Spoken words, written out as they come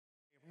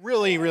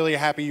really, really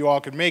happy you all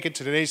could make it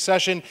to today's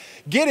session,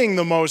 getting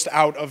the most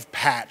out of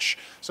Patch.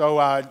 So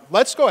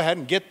let's go ahead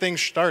and get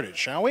things started,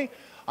 shall we?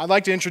 I'd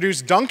like to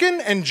introduce Duncan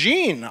and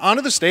Gene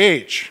onto the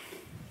stage.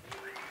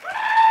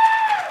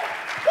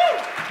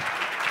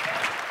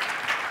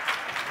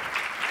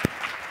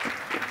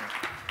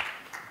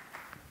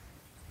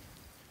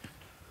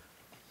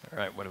 All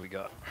right, what do we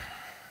got?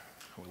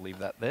 We'll leave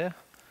that there.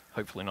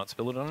 Hopefully not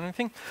spill it on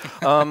anything.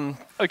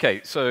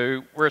 Okay,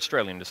 so we're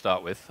Australian to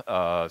start with.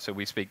 So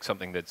we speak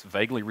something that's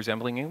vaguely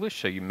resembling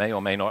English, so you may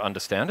or may not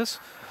understand us.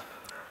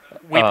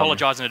 We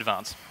apologize in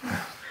advance.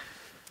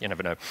 You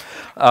never know.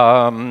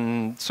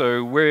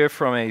 So we're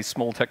from a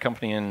small tech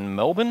company in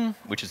Melbourne,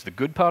 which is the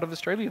good part of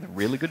Australia, the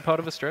really good part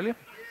of Australia.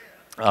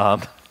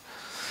 And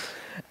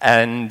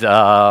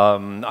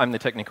I'm the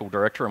technical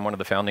director and one of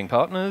the founding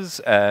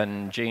partners,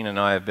 and Gene and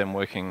I have been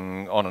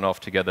working on and off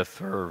together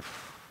for,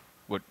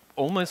 what,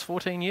 almost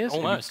 14 years?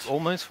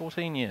 Almost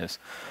 14 years.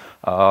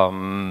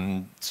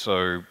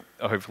 So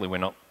hopefully we're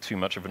not too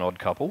much of an odd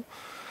couple.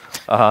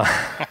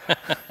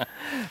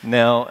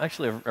 Now,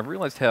 actually, I've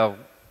realized how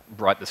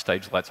bright the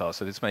stage lights are,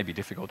 so this may be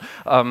difficult.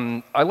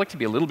 I like to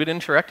be a little bit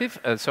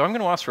interactive, so I'm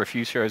going to ask for a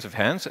few shows of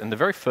hands, and the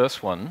very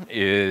first one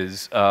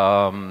is,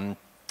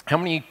 how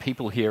many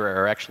people here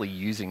are actually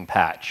using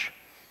Patch?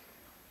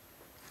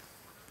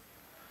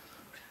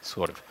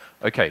 Sort of.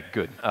 Okay,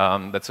 good.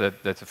 That's a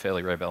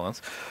fairly rare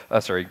balance.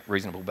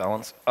 Reasonable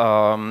balance.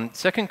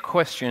 Second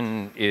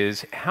question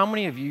is, how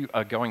many of you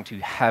are going to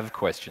have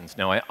questions?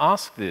 Now, I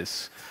ask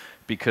this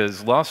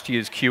because last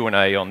year's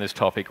Q&A on this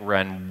topic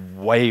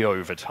ran way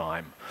over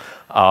time.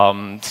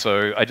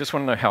 So I just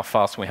want to know how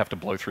fast we have to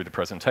blow through the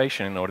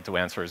presentation in order to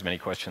answer as many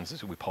questions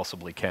as we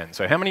possibly can.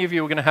 So how many of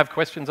you are going to have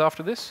questions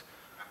after this?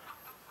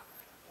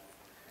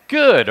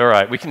 Good, all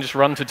right, we can just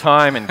run to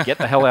time and get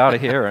the hell out of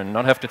here and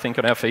not have to think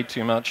on our feet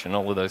too much and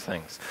all of those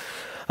things.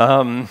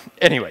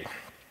 Anyway,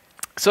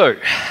 so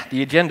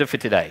the agenda for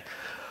today.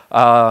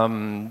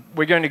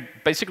 We're going to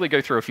basically go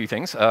through a few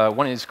things.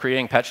 One is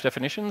creating patch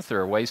definitions. There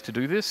are ways to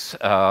do this.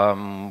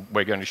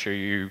 We're going to show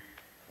you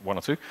one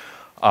or two.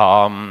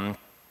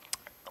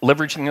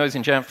 Leveraging those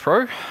in Jamf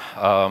Pro.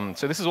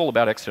 So this is all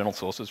about external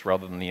sources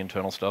rather than the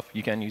internal stuff.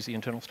 You can use the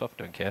internal stuff,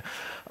 don't care.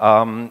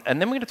 And then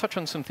we're going to touch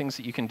on some things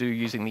that you can do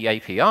using the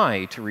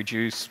API to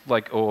reduce,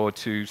 or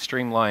to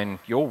streamline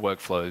your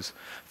workflows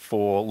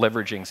for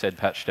leveraging said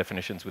patch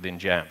definitions within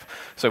Jamf.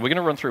 So we're going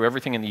to run through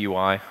everything in the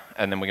UI,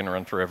 and then we're going to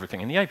run through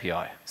everything in the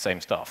API. Same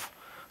stuff.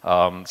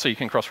 So you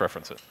can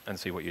cross-reference it and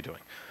see what you're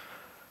doing.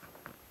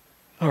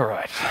 All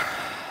right.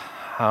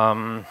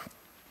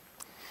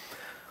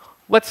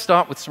 Let's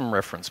start with some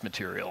reference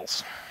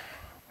materials.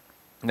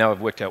 Now I've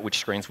worked out which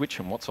screen's which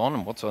and what's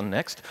on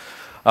next.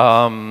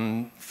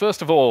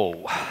 First of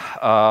all,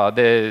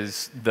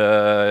 there's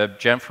the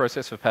Jamf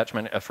process for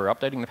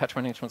updating the patch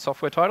management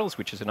software titles,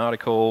 which is an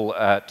article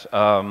at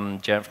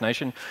Jamf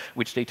Nation,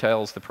 which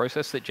details the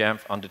process that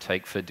Jamf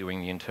undertake for doing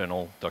the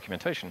internal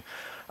documentation.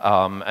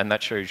 And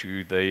that shows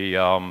you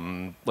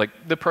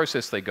the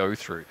process they go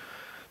through.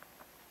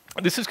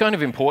 This is kind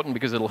of important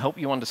because it'll help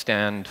you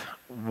understand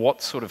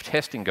what sort of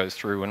testing goes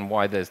through and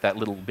why there's that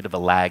little bit of a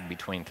lag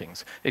between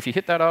things. If you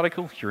hit that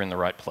article, you're in the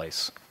right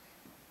place.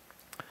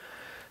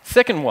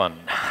 Second one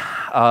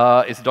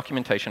is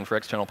documentation for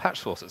external patch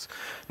sources.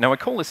 Now, I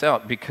call this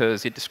out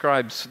because it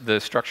describes the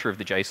structure of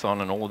the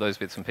JSON and all of those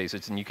bits and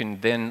pieces, and you can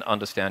then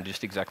understand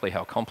just exactly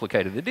how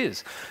complicated it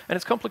is. And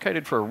it's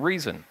complicated for a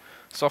reason.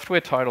 Software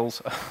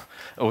titles,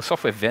 or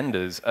software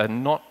vendors, are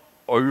not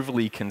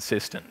overly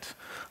consistent.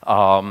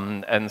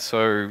 And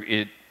so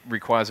it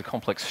requires a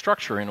complex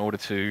structure in order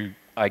to,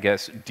 I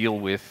guess, deal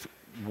with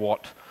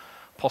what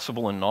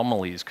possible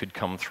anomalies could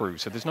come through.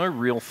 So there's no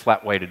real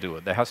flat way to do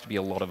it. There has to be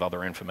a lot of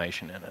other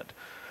information in it.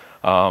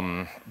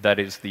 That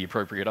is the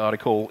appropriate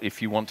article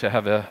if you want to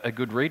have a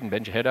good read and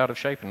bend your head out of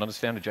shape and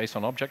understand a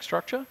JSON object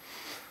structure.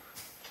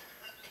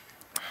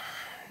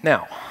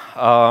 Now,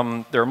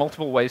 there are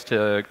multiple ways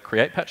to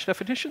create patch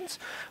definitions.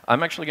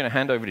 I'm actually going to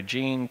hand over to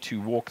Gene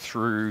to walk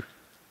through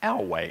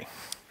our way.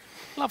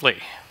 Lovely.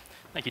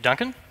 Thank you,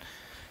 Duncan.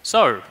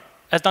 So,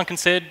 as Duncan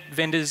said,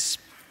 vendors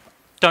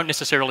don't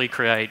necessarily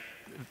create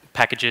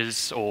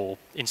packages or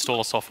install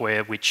a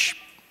software which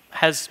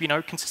has,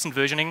 consistent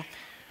versioning.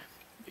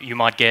 You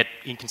might get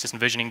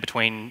inconsistent versioning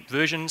between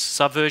versions,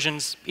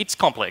 subversions. It's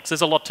complex.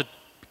 There's a lot to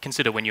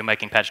consider when you're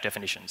making patch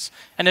definitions.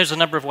 And there's a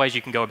number of ways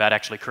you can go about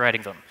actually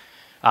creating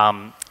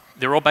them.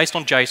 They're all based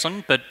on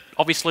JSON, but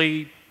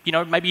obviously,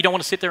 maybe you don't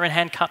want to sit there and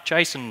hand cut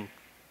JSON.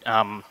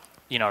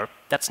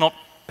 That's not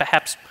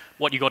perhaps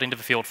what you got into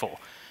the field for.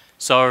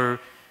 So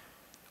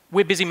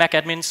we're busy Mac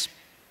admins.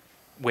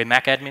 We're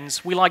Mac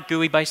admins. We like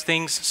GUI-based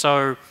things.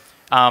 So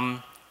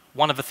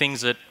one of the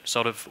things that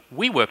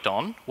we worked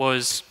on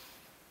was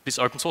this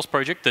open source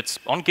project that's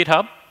on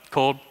GitHub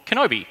called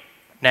Kenobi.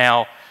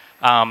 Now,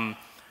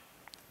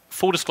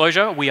 full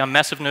disclosure, we are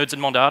massive nerds at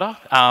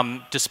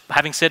Mondada. Just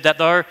having said that,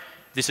 though,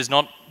 this is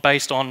not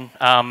based on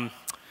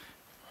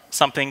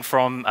something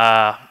from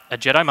a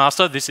Jedi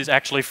Master. This is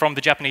actually from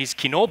the Japanese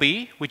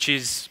Kenobi, which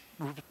is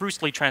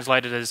loosely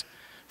translated as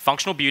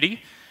functional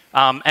beauty,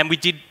 and we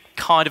did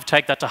kind of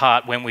take that to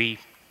heart when we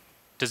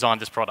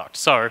designed this product.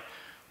 So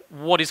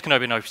what is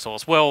Kenobi open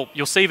source? Well,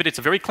 you'll see that it's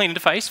a very clean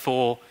interface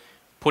for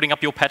putting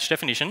up your patch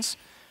definitions,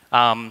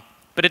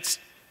 but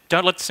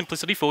don't let the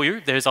simplicity fool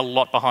you. There's a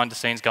lot behind the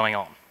scenes going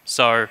on.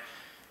 So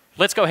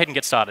let's go ahead and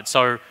get started.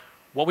 So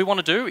what we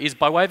want to do is,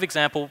 by way of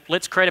example,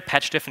 let's create a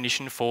patch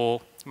definition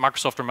for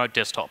Microsoft Remote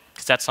Desktop,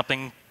 because that's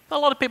something a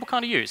lot of people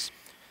kind of use.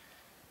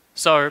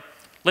 So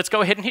let's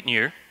go ahead and hit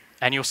New,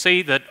 and you'll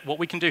see that what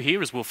we can do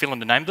here is we'll fill in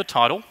the name of the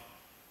title,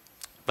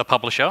 the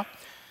publisher,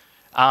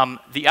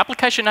 the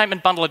application name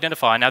and bundle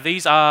identifier. Now,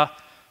 these are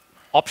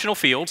optional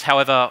fields.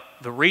 However,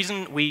 the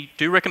reason we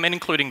do recommend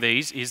including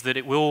these is that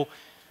it will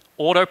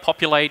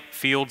auto-populate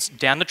fields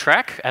down the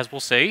track, as we'll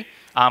see,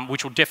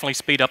 which will definitely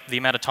speed up the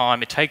amount of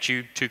time it takes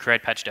you to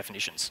create patch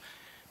definitions.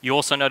 You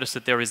also notice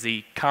that there is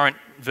the current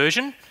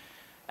version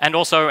and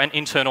also an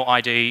internal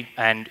ID,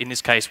 and in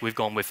this case, we've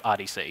gone with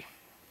RDC.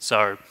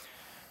 So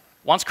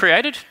once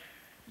created,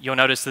 you'll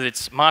notice that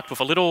it's marked with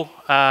a little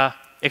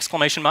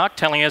exclamation mark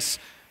telling us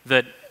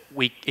that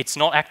it's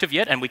not active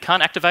yet and we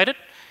can't activate it.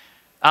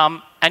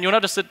 And you'll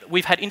notice that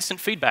we've had instant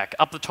feedback.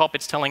 Up the top,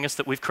 it's telling us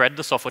that we've created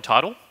the software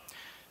title.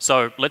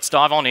 So let's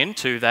dive on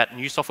into that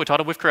new software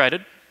title we've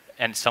created,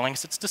 and it's telling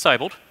us it's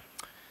disabled.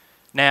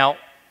 Now,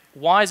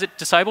 why is it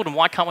disabled and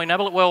why can't we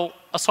enable it? Well,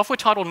 a software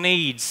title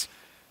needs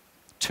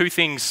two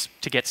things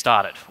to get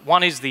started.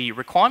 One is the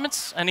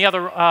requirements, and the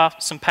other are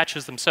some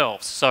patches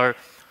themselves. So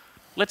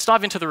let's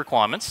dive into the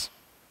requirements.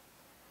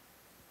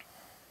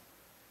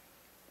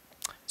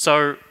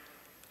 So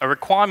a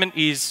requirement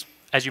is,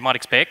 as you might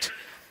expect,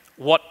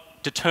 what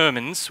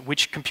determines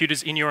which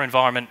computers in your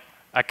environment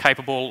are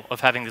capable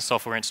of having this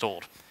software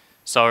installed.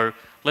 So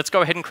let's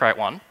go ahead and create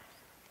one.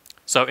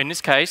 So in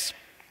this case,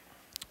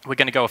 we're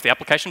going to go with the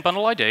application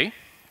bundle ID,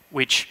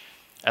 which,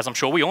 as I'm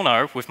sure we all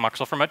know, with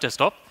Microsoft Remote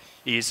Desktop,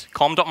 is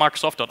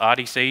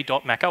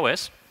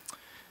com.microsoft.rdc.macOS.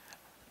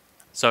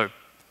 So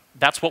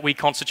that's what we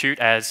constitute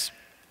as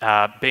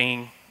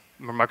being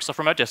Microsoft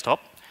Remote Desktop.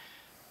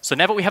 So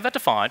now that we have that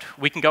defined,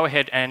 we can go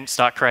ahead and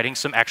start creating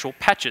some actual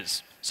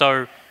patches.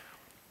 So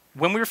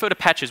when we refer to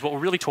patches, what we're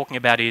really talking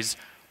about is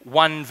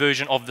one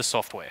version of the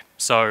software.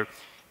 So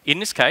in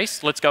this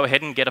case, let's go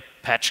ahead and get a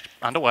patch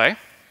underway.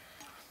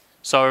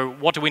 So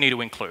what do we need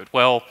to include?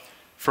 Well,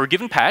 for a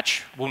given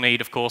patch, we'll need,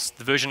 of course,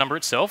 the version number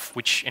itself,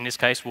 which in this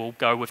case we'll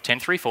go with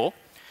 10.3.4.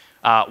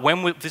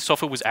 When this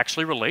software was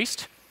actually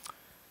released,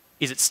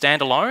 is it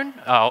standalone?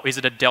 Is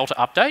it a Delta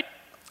update?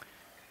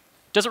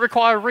 Does it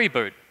require a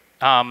reboot?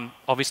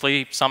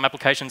 Obviously, some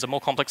applications are more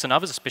complex than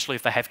others, especially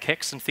if they have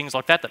KEX and things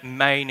like that that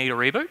may need a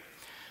reboot.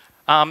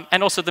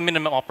 And also the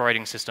minimum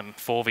operating system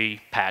for the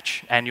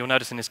patch. And you'll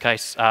notice in this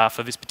case,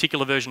 for this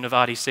particular version of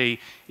RDC,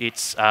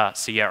 it's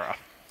Sierra.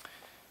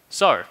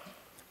 So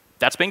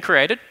that's been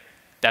created.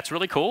 That's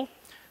really cool.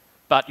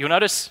 But you'll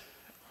notice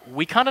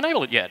we can't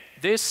enable it yet.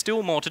 There's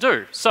still more to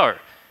do. So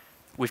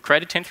we've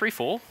created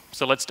 10.3.4,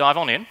 so let's dive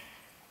on in.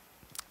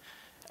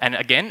 And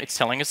again, it's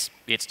telling us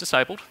it's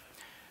disabled.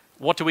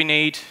 What do we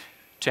need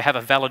to have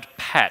a valid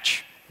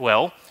patch?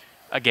 Well,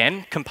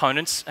 again,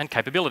 components and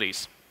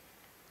capabilities.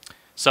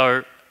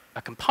 So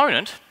a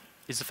component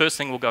is the first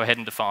thing we'll go ahead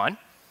and define.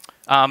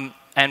 And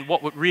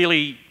what we're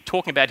really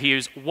talking about here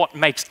is what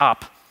makes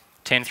up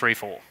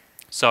 10.3.4.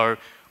 So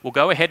we'll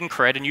go ahead and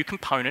create a new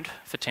component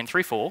for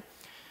 10.3.4.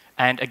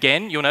 And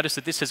again, you'll notice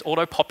that this has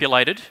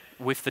auto-populated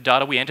with the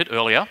data we entered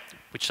earlier,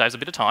 which saves a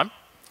bit of time.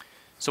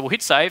 So we'll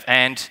hit save,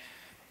 and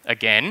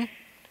again,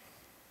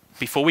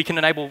 before we can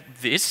enable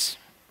this,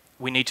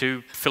 we need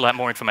to fill out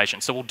more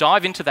information. So we'll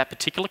dive into that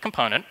particular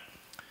component,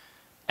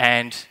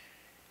 and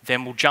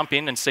then we'll jump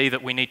in and see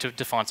that we need to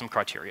define some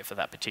criteria for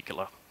that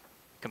particular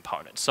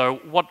component. So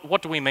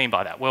what do we mean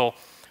by that? Well,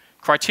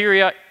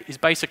 criteria is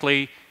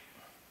basically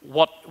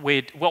what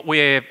we're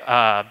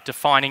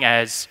defining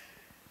as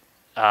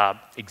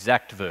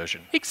exact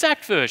version.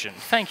 Exact version.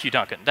 Thank you,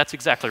 Duncan. That's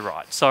exactly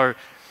right. So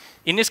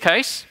in this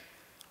case,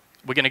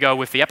 we're going to go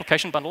with the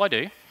application bundle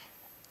ID,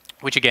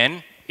 which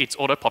again, it's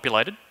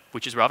auto-populated,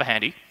 which is rather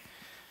handy.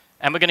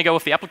 And we're going to go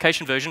with the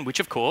application version, which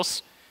of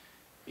course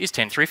is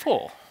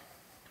 10.3.4.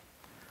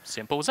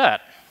 Simple as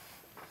that.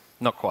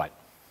 Not quite.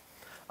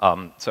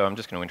 So I'm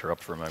just going to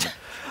interrupt for a moment.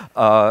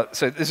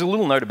 So there's a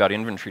little note about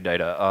inventory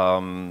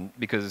data,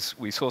 because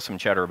we saw some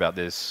chatter about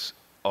this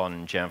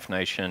on Jamf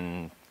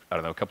Nation, I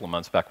don't know, a couple of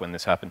months back when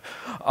this happened.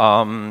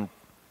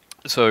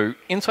 So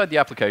inside the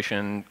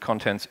application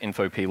contents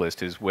info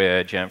plist is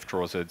where Jamf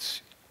draws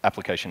its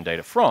application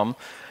data from.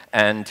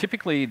 And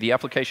typically, the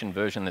application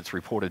version that's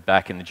reported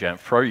back in the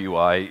Jamf Pro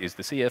UI is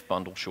the CF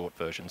bundle short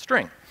version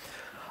string,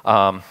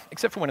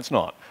 except for when it's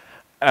not.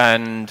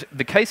 And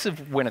the case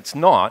of when it's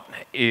not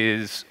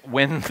is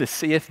when the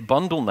CF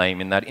bundle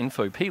name in that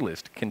info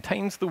plist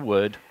contains the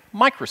word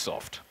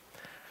Microsoft,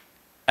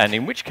 and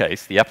in which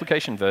case the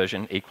application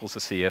version equals the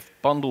CF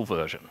bundle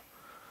version.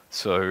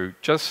 So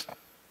just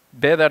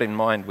bear that in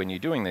mind when you're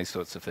doing these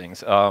sorts of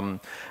things. And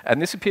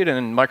this appeared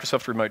in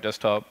Microsoft Remote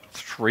Desktop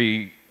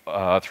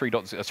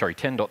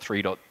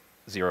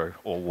 10.3.0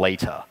 or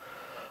later.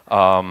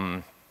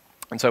 And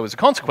so as a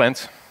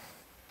consequence,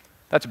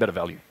 that's a better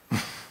value.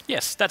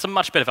 Yes, that's a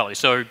much better value.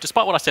 So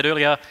despite what I said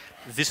earlier,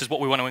 this is what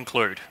we want to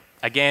include.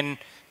 Again,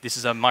 this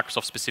is a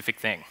Microsoft-specific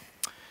thing.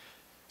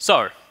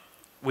 So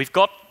we've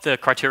got the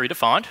criteria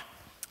defined.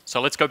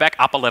 So let's go back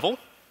up a level.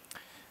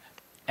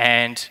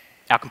 And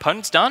our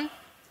component's done.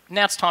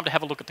 Now it's time to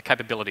have a look at the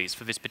capabilities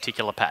for this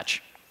particular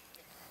patch.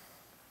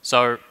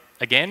 So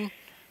again,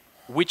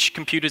 which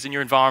computers in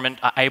your environment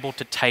are able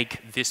to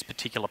take this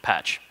particular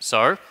patch?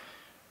 So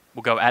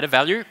we'll go add a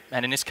value,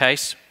 and in this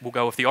case, we'll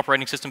go with the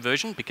operating system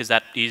version because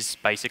that is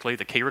basically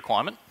the key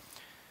requirement.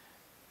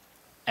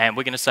 And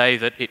we're going to say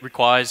that it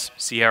requires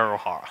Sierra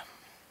O'Hara.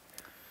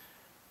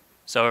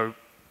 So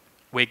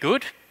we're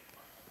good.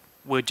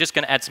 We're just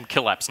going to add some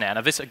kill apps now.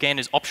 Now this again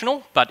is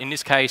optional, but in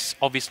this case,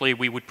 obviously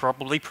we would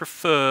probably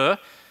prefer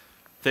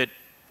that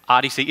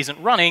RDC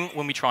isn't running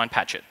when we try and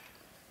patch it.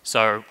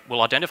 So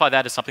we'll identify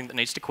that as something that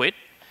needs to quit.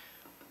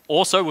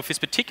 Also, with this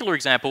particular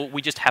example,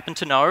 we just happen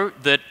to know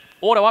that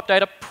auto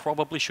updater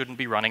probably shouldn't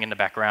be running in the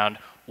background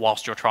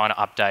whilst you're trying to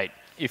update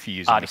If you're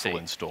using RDC. a full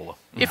installer.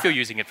 If you're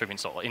using it for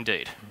installer,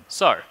 indeed.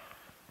 So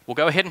we'll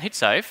go ahead and hit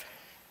save.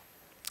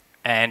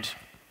 And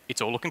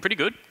it's all looking pretty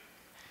good.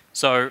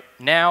 So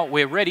now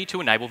we're ready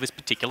to enable this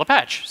particular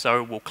patch.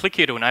 So we'll click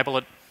here to enable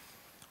it.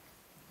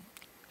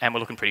 And we're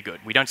looking pretty good.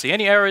 We don't see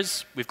any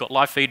errors. We've got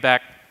live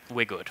feedback.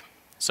 We're good.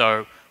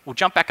 So we'll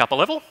jump back up a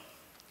level.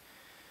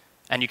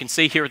 And you can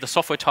see here at the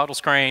software title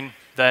screen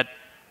that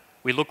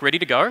we look ready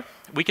to go.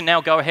 We can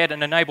now go ahead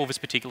and enable this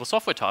particular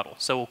software title.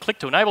 So we'll click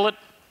to enable it.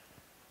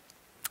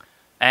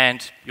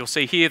 And you'll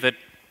see here that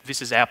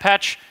this is our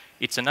patch.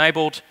 It's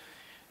enabled.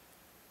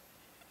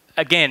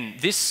 Again,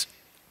 this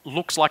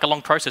looks like a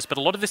long process, but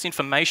a lot of this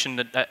information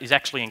that is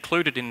actually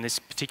included in this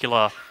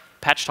particular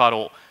patch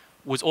title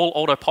was all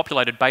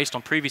auto-populated based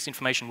on previous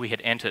information we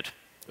had entered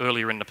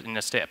earlier in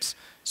the steps.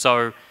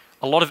 So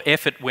a lot of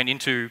effort went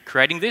into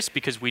creating this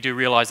because we do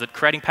realize that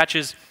creating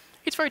patches,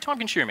 it's very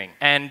time-consuming.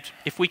 And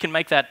if we can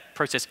make that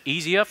process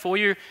easier for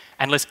you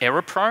and less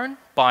error-prone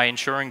by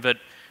ensuring that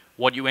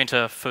what you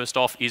enter first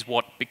off is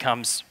what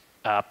becomes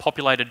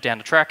populated down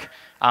the track,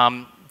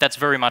 that's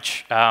very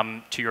much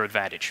to your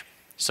advantage.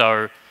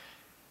 So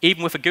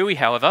even with a GUI,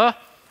 however,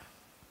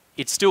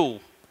 it's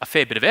still a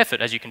fair bit of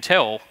effort, as you can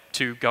tell,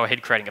 to go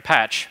ahead creating a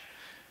patch.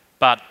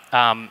 But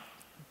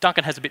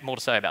Duncan has a bit more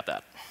to say about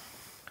that.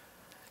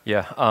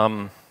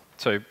 Yeah,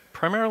 so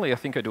primarily I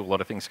think I do a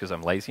lot of things because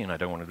I'm lazy and I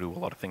don't want to do a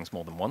lot of things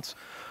more than once.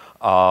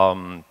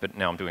 But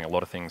now I'm doing a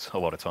lot of things a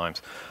lot of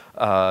times.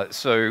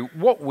 So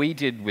what we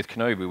did with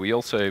Kenobi, we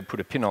also put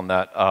a pin on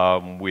that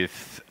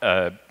with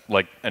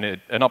like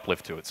an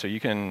uplift to it. So you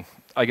can,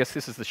 I guess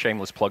this is the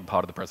shameless plug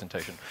part of the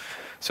presentation.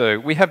 So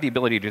we have the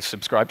ability to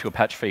subscribe to a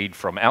patch feed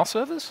from our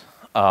servers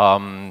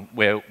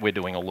where we're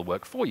doing all the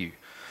work for you.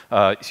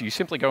 So you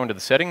simply go into the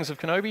settings of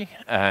Kenobi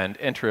and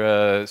enter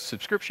a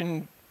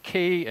subscription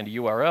key and a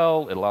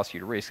URL. It'll ask you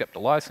to reaccept the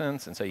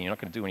license and say you're not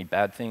going to do any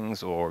bad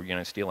things or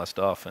steal our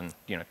stuff and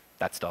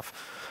that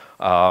stuff.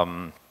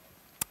 And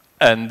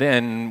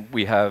then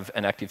we have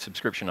an active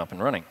subscription up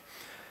and running.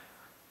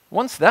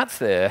 Once that's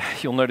there,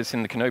 you'll notice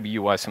in the Kenobi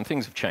UI some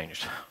things have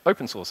changed.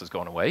 Open source has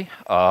gone away.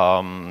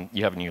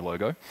 You have a new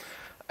logo.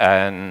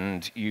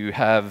 And you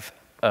have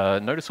a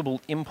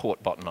noticeable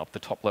import button up the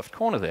top left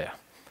corner there.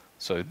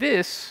 So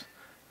this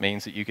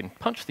means that you can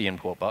punch the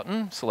import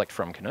button, select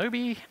from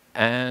Kenobi,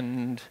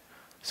 and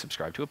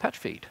subscribe to a patch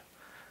feed.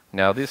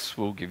 Now this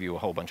will give you a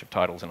whole bunch of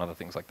titles and other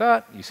things like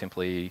that. You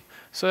simply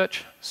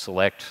search,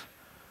 select,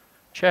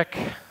 check,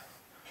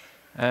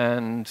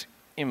 and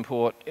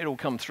import. It'll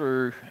come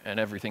through,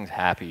 and everything's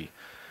happy.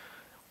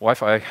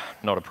 Wi-Fi,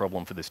 not a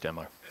problem for this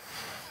demo.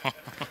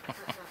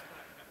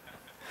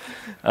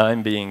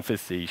 I'm being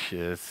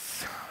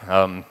facetious.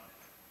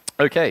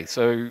 OK,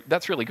 so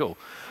that's really cool.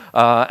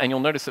 And you'll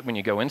notice that when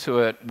you go into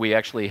it, we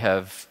actually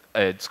have,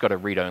 it's got a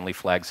read-only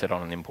flag set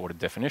on an imported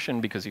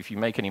definition, because if you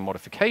make any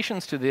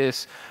modifications to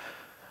this,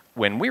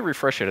 when we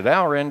refresh it at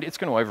our end, it's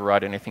going to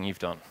override anything you've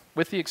done,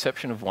 with the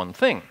exception of one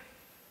thing.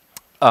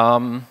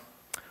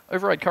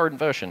 Override current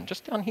version,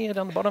 just down here,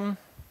 down the bottom.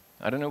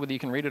 I don't know whether you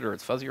can read it or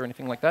it's fuzzy or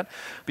anything like that,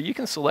 but you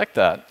can select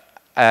that.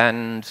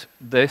 And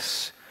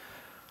this,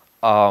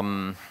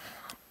 I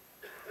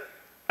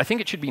think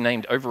it should be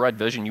named override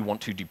version you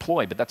want to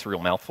deploy, but that's a real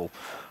mouthful.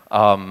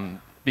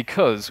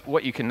 Because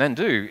what you can then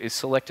do is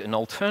select an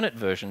alternate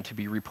version to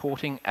be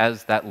reporting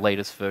as that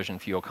latest version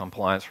for your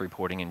compliance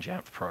reporting in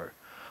Jamf Pro.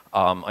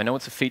 I know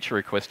it's a feature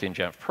request in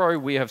Jamf Pro.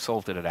 We have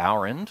solved it at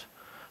our end.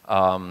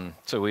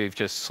 So we've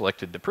just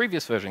selected the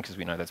previous version because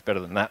we know that's better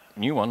than that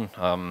new one.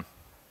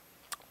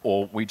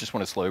 Or we just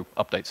want to slow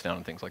updates down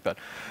and things like that.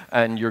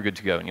 And you're good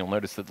to go. And you'll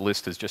notice that the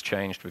list has just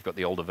changed. We've got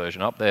the older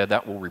version up there.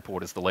 That will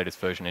report as the latest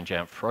version in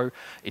Jamf Pro.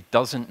 It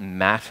doesn't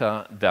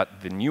matter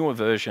that the newer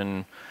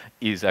version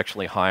is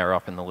actually higher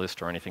up in the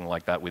list or anything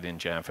like that within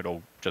Jamf. It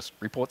all just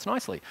reports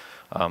nicely.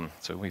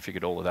 So we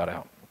figured all of that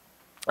out.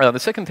 The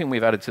second thing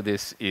we've added to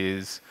this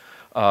is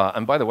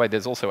And by the way,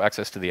 there's also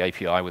access to the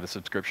API with a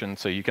subscription,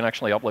 so you can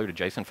actually upload a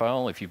JSON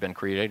file if you've been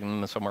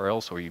creating them somewhere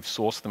else, or you've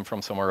sourced them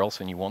from somewhere else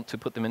and you want to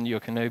put them into your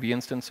Kenobi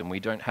instance and we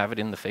don't have it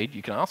in the feed.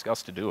 You can ask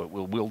us to do it.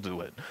 We'll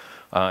do it.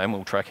 And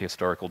we'll track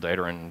historical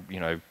data and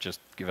just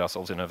give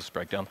ourselves a nervous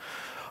breakdown.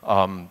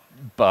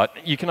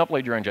 But you can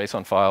upload your own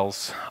JSON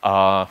files.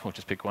 We'll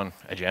just pick one,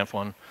 a Jamf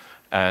one,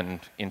 and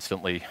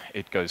instantly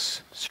it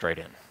goes straight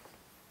in,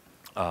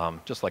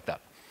 just like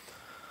that.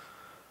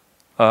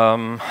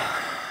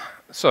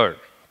 So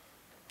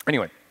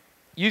anyway,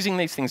 using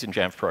these things in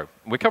Jamf Pro.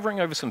 We're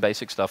covering over some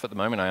basic stuff at the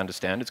moment, I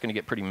understand. It's going to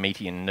get pretty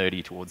meaty and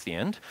nerdy towards the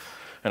end.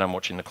 And I'm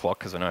watching the clock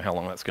because I know how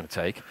long that's going to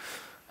take.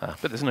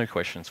 But there's no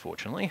questions,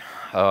 fortunately.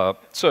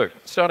 So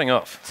starting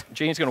off,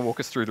 Gene's going to walk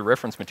us through the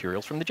reference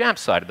materials from the Jamf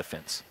side of the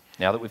fence,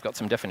 now that we've got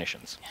some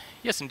definitions.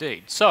 Yes,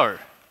 indeed. So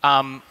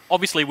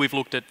obviously, we've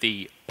looked at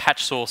the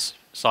patch source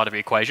side of the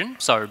equation.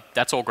 So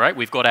that's all great.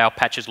 We've got our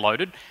patches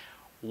loaded.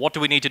 What do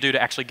we need to do to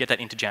actually get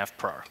that into Jamf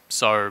Pro?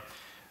 So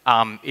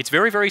it's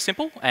very, very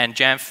simple, and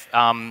Jamf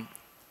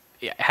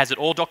has it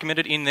all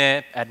documented in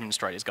their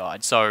administrator's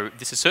guide. So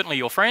this is certainly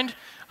your friend.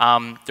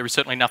 There is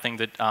certainly nothing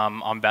that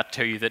I'm about to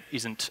tell you that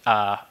isn't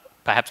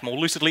perhaps more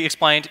lucidly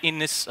explained in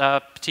this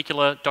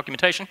particular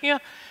documentation here.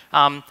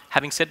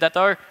 Having said that,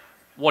 though,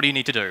 what do you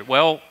need to do?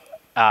 Well,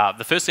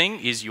 the first thing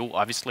is you'll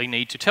obviously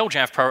need to tell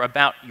Jamf Pro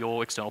about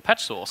your external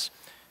patch source.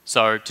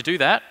 So to do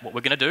that, what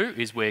we're going to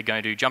do is we're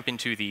going to jump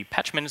into the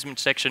patch management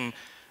section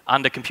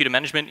under computer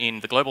management in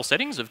the global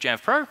settings of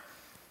Jamf Pro,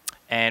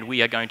 and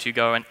we are going to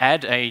go and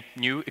add a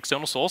new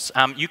external source.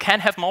 You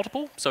can have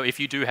multiple, so if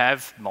you do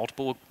have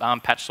multiple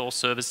patch source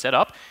servers set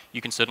up,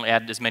 you can certainly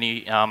add as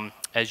many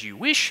as you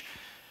wish.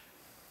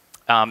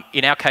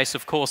 In our case,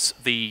 of course,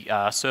 the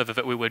server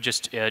that we were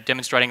just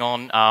demonstrating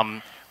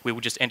on, we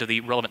will just enter the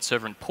relevant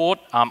server and port.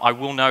 I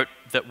will note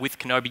that with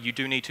Kenobi, you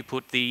do need to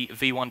put the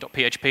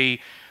v1.php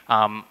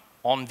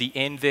on the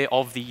end there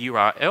of the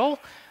URL.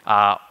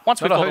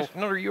 Once not a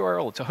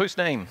URL, it's a host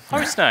name.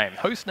 Host name.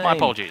 Host name. My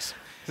apologies.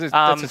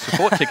 That's a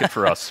support ticket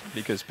for us,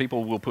 because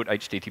people will put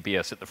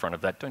HTTPS at the front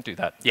of that. Don't do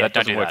that. Yeah, that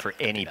doesn't don't do work that.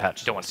 for any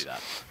patch. Don't want to do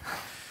that.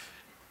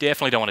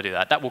 Definitely don't want to do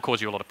that. That will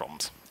cause you a lot of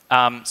problems.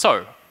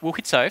 So we'll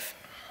hit save.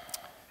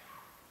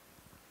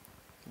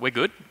 We're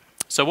good.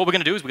 So what we're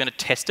going to do is we're going to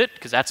test it,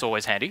 because that's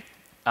always handy.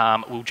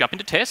 We'll jump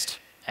into test,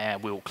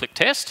 and we'll click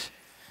test,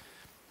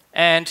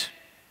 and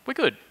we're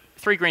good.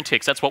 3 green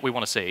ticks, that's what we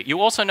want to see.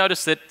 You'll also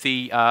notice that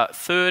the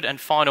third and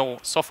final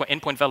software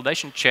endpoint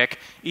validation check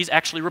is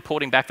actually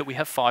reporting back that we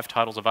have 5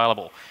 titles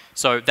available.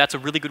 So that's a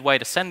really good way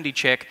to sanity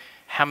check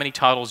how many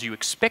titles you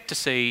expect to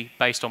see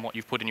based on what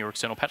you've put in your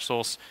external patch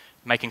source,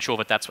 making sure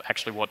that that's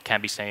actually what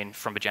can be seen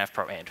from the Jamf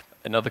Pro end.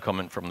 Another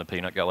comment from the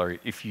peanut gallery,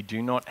 if you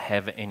do not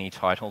have any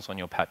titles on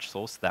your patch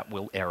source, that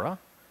will error.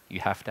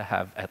 You have to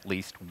have at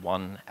least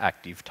 1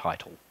 active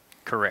title.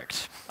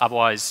 Correct.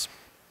 Otherwise,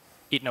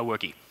 it no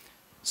worky.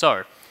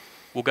 So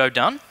we'll go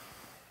done.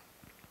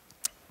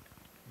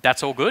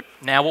 That's all good.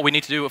 Now what we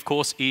need to do, of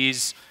course,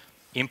 is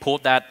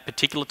import that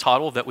particular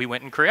title that we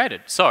went and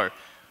created. So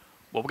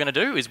what we're going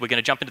to do is we're going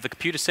to jump into the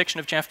computer section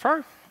of Jamf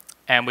Pro,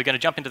 and we're going to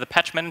jump into the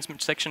patch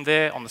management section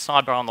there on the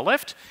sidebar on the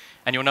left,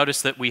 and you'll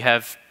notice that we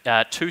have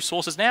 2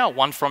 sources now,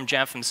 one from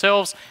Jamf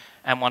themselves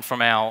and one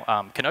from our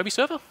Kenobi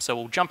server. So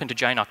we'll jump into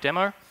JNUC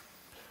demo,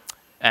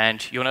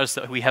 and you'll notice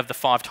that we have the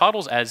 5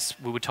 titles as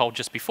we were told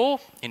just before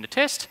in the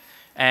test.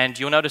 And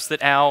you'll notice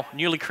that our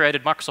newly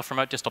created Microsoft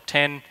Remote Desktop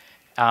 10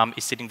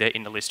 is sitting there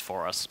in the list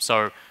for us.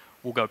 So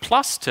we'll go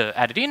plus to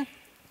add it in.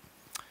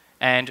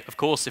 And of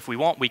course, if we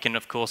want, we can,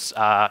 of course,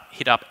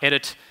 hit up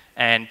edit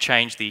and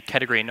change the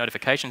category and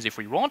notifications if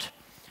we want.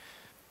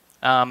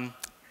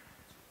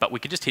 But we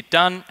can just hit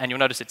done, and you'll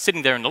notice it's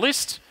sitting there in the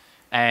list,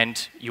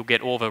 and you'll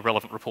get all the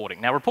relevant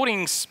reporting. Now,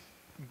 reporting's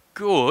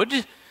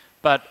good,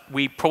 but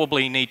we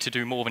probably need to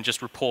do more than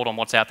just report on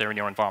what's out there in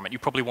your environment. You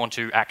probably want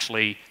to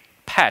actually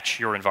patch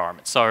your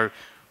environment. So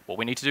what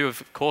we need to do,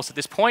 of course, at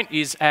this point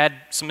is add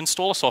some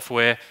installer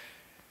software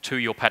to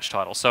your patch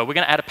title. So we're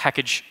going to add a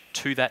package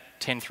to that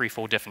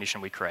 10.3.4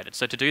 definition we created.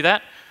 So to do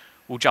that,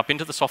 we'll jump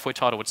into the software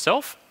title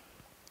itself,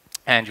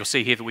 and you'll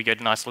see here that we get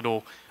a nice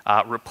little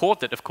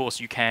report that, of course,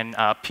 you can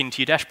pin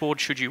to your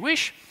dashboard should you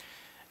wish.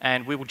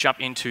 And we will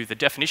jump into the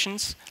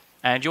definitions,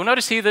 and you'll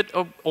notice here that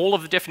all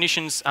of the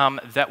definitions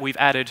that we've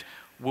added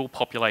will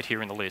populate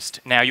here in the list.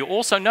 Now, you'll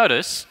also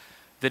notice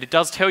that it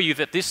does tell you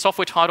that this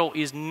software title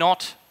is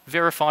not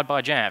verified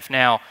by Jamf.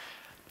 Now,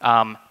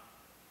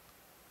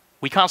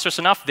 we can't stress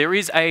enough, there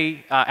is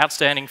a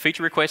outstanding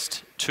feature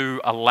request to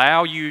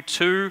allow you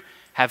to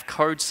have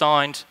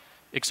code-signed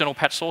external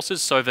patch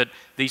sources so that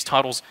these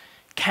titles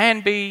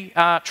can be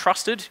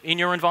trusted in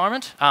your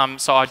environment.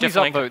 So I Please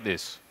definitely upvote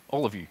this,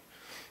 all of you.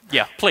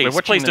 Yeah, please. We're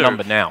watching please the do.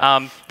 number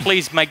now.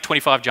 Please make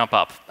 25 jump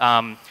up.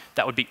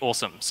 That would be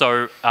awesome.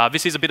 So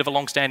this is a bit of a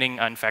long-standing,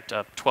 in fact,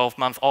 a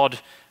 12-month odd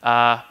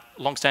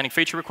long-standing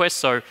feature request,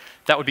 so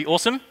that would be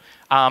awesome.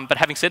 But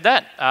having said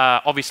that,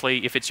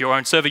 obviously, if it's your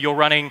own server you're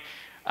running,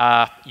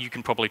 you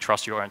can probably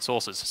trust your own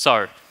sources.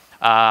 So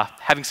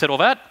having said all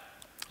that,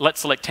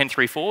 let's select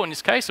 10.3.4 in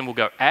this case, and we'll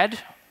go add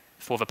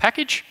for the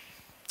package,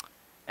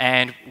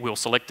 and we'll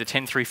select the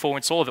 10.3.4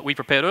 installer that we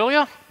prepared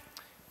earlier,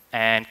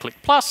 and click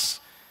plus,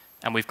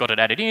 and we've got it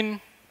added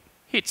in,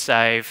 hit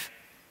save,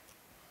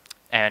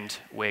 and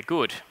we're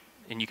good.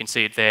 And you can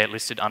see it there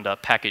listed under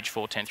package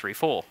for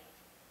 10.3.4.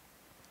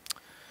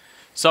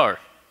 So,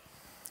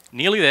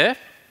 nearly there,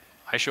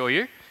 I assure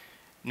you.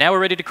 Now we're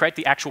ready to create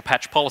the actual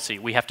patch policy.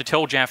 We have to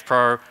tell Jamf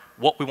Pro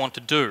what we want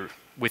to do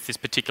with this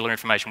particular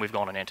information we've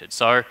gone and entered.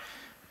 So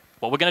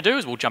what we're going to do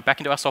is we'll jump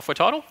back into our software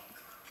title,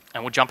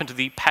 and we'll jump into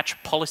the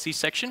patch policy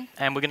section,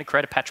 and we're going to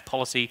create a patch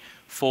policy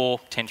for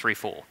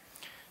 10.3.4.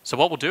 So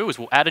what we'll do is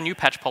we'll add a new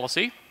patch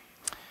policy,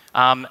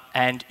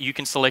 and you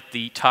can select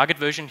the target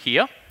version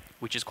here,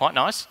 which is quite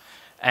nice,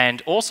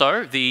 and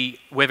also the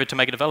whether to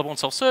make it available on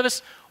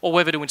self-service or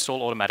whether to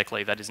install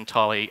automatically. That is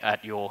entirely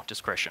at your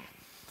discretion.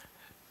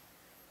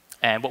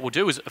 And what we'll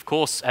do is, of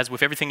course, as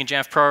with everything in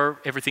Jamf Pro,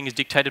 everything is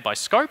dictated by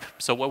scope.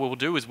 So what we'll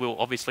do is we'll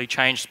obviously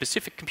change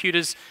specific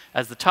computers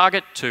as the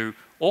target to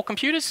all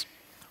computers.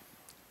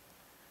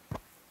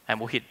 And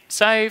we'll hit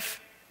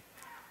save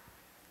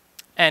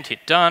and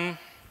hit done.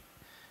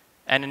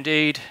 And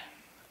indeed,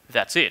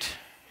 that's it.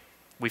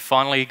 We've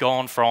finally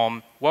gone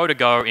from woe to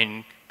go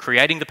in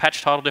creating the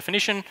patch title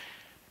definition,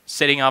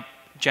 setting up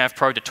Jamf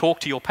Pro to talk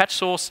to your patch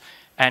source,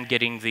 and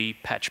getting the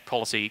patch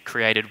policy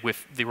created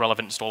with the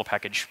relevant installer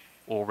package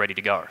all ready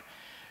to go.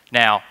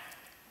 Now,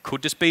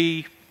 could this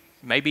be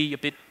maybe a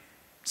bit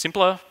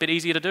simpler, a bit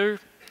easier to do?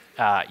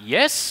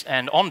 Yes,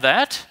 and on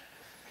that...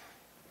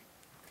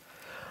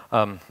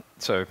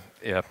 So,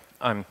 yeah,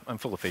 I'm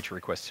full of feature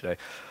requests today.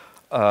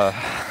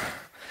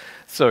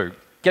 So,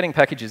 getting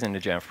packages into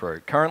Jamf Pro.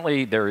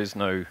 Currently, there is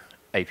no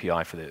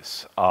API for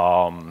this.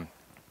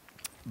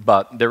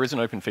 But there is an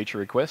open feature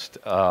request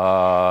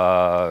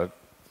by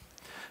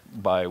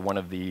one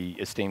of the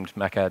esteemed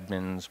Mac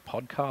admins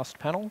podcast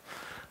panel,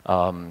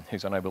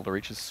 who's unable to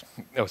reach us,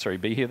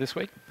 be here this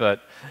week.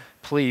 But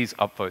please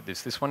upvote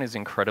this. This one is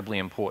incredibly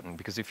important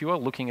because if you are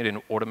looking at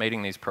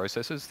automating these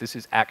processes, this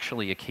is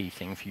actually a key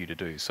thing for you to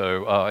do.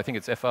 So I think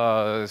it's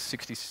FR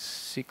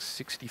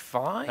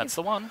 6665. That's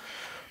the one.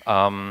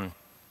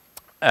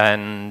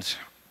 And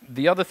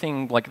the other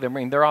thing,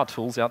 there are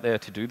tools out there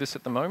to do this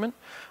at the moment.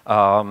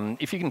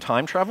 If you can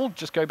time travel,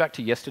 just go back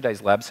to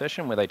yesterday's lab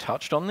session where they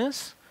touched on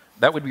this.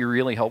 That would be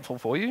really helpful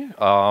for you.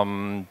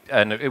 And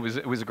it was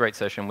a great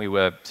session. We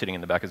were sitting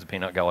in the back as a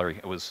peanut gallery.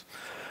 It was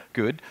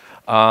good.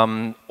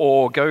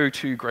 Or go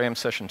to Graham's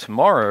session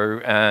tomorrow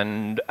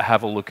and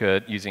have a look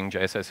at using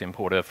JSS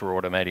Importer for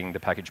automating the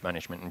package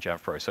management in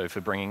Jamf Pro. So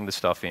for bringing the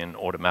stuff in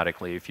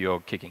automatically if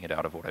you're kicking it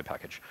out of auto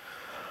package.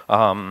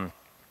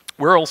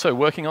 We're also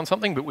working on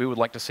something, but we would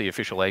like to see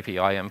official API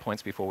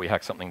endpoints before we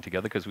hack something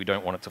together because we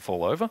don't want it to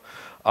fall over.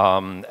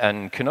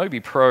 And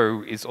Kenobi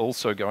Pro is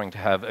also going to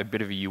have a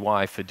bit of a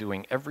UI for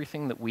doing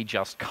everything that we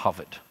just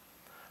covered.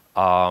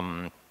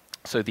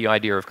 So the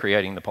idea of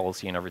creating the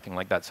policy and everything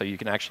like that, so you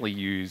can actually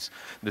use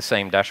the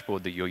same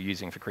dashboard that you're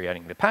using for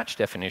creating the patch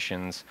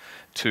definitions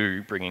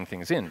to bringing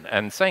things in.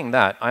 And saying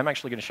that, I'm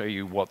actually going to show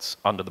you what's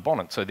under the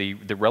bonnet. So the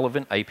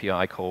relevant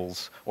API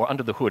calls, or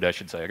under the hood, I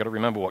should say. I've got to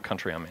remember what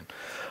country I'm in.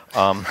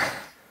 So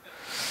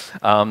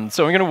I'm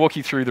going to walk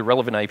you through the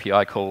relevant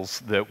API calls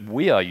that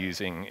we are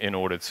using in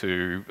order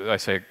to,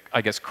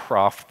 I guess,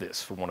 craft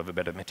this, for want of a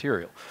better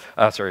material.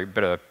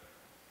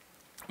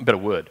 Better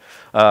word.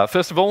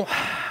 First of all,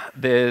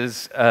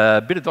 there's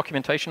a bit of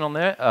documentation on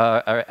there,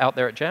 out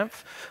there at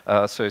Jamf.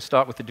 So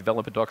start with the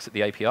developer docs at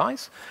the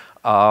APIs.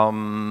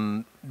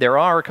 There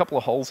are a couple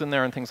of holes in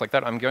there and things like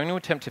that. I'm going to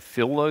attempt to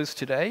fill those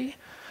today.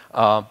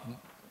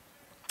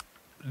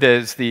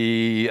 There's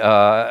the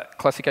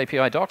classic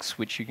API docs,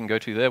 which you can go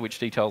to there, which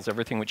details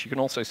everything, which you can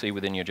also see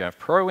within your Jamf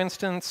Pro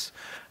instance.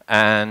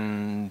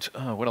 And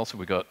what else have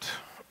we got?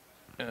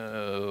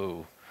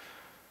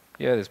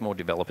 Yeah, there's more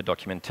developer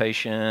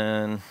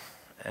documentation.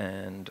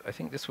 And I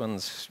think this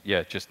one's,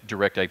 yeah, just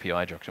direct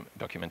API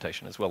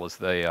documentation as well as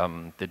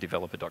the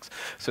developer docs.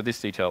 So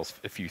this details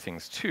a few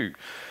things too.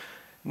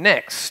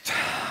 Next,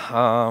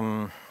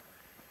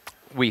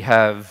 we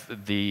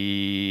have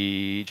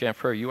the Jamf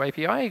Pro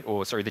UAPI,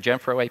 or sorry, the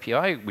Jamf Pro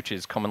API, which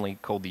is commonly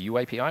called the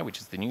UAPI, which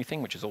is the new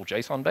thing, which is all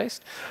JSON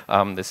based.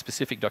 There's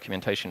specific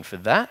documentation for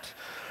that.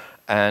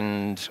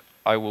 And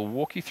I will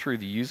walk you through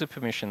the user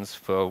permissions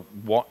for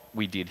what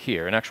we did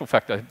here. In actual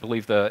fact, I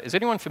believe is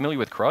anyone familiar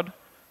with CRUD?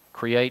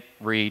 Create,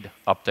 read,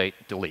 update,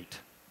 delete.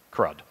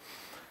 CRUD.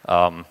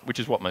 Which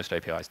is what most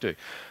APIs do.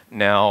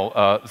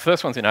 Now, the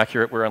first one's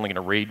inaccurate. We're only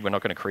going to read. We're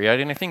not going to create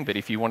anything. But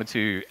if you wanted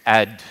to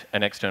add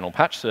an external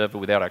patch server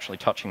without actually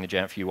touching the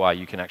Jamf UI,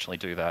 you can actually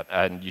do that.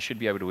 And you should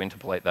be able to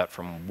interpolate that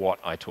from what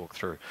I talk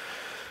through.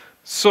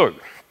 So,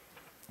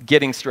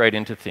 getting straight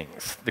into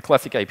things. The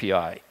classic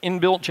API.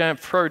 Inbuilt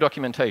Jamf Pro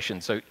documentation.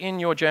 So in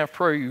your Jamf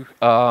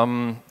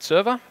Pro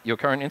server, your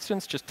current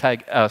instance, just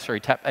tap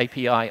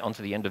API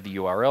onto the end of the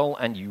URL,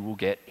 and you will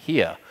get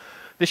here.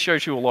 This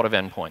shows you a lot of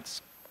endpoints.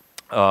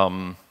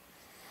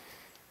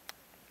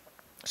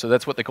 So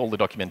that's what they call the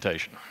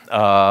documentation.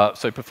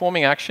 So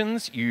performing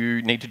actions,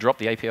 you need to drop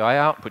the API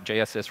out, put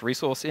JSS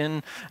resource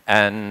in,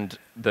 and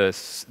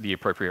the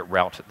appropriate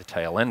route at the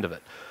tail end of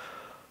it.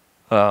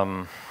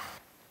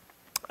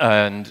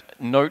 And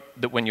note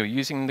that when you're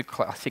using the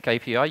classic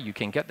API, you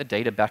can get the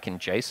data back in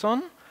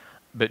JSON,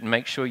 but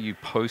make sure you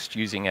post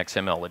using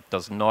XML. It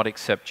does not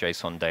accept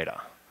JSON data.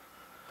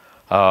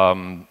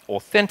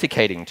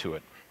 Authenticating to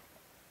it.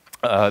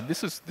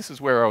 This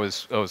is where I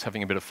was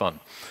having a bit of fun.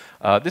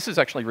 This is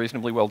actually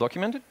reasonably well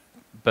documented,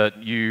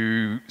 but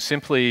you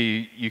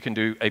can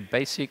do a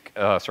basic,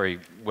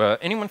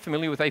 anyone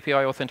familiar with API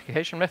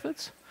authentication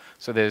methods?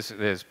 So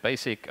there's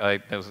basic,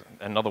 there's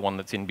another one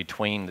that's in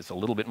between that's a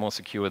little bit more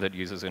secure that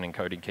uses an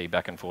encoded key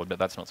back and forward, but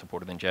that's not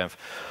supported in Jamf.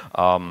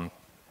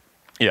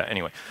 Yeah,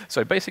 anyway,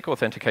 so basic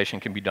authentication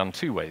can be done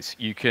two ways.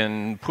 You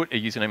can put a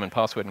username and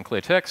password in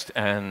clear text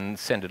and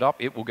send it up.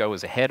 It will go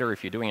as a header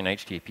if you're doing an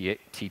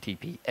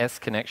HTTPS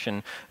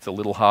connection. It's a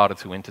little harder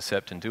to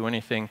intercept and do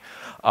anything.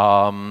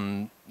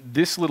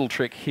 This little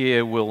trick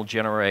here will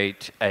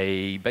generate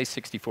a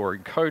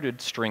base64 encoded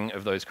string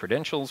of those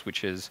credentials,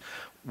 which is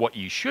what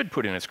you should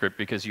put in a script,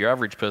 because your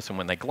average person,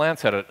 when they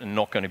glance at it, are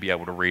not going to be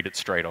able to read it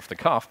straight off the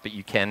cuff, but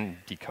you can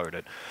decode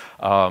it.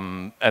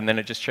 And then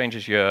it just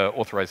changes your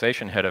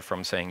authorization header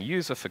from saying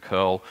user for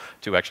curl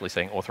to actually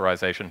saying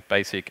authorization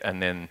basic,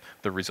 and then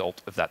the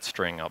result of that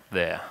string up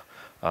there,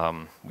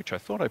 which I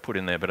thought I put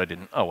in there, but I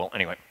didn't. Oh, well,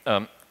 anyway.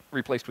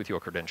 Replaced with your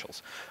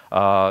credentials.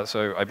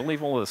 So I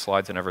believe all of the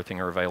slides and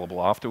everything are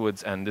available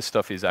afterwards, and this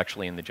stuff is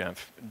actually in the Jamf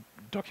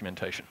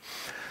documentation.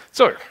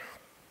 So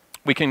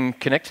we can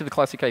connect to the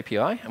classic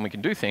API, and we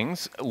can do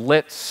things.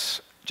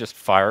 Let's just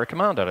fire a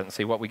command at it and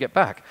see what we get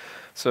back.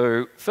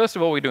 So first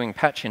of all, we're doing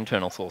patch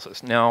internal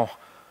sources. Now,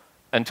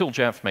 until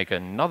Jamf make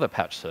another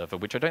patch server,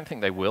 which I don't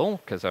think they will,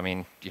 because, I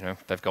mean, you know,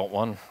 they've got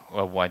one,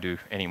 well, why do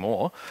any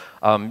more?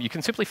 You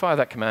can simply fire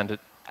that command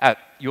at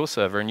your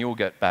server, and you'll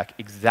get back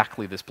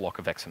exactly this block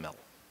of XML,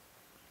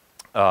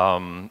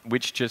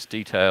 which just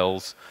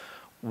details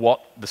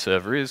what the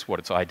server is, what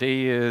its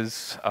ID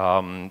is,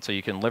 so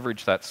you can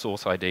leverage that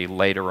source ID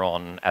later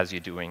on as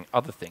you're doing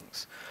other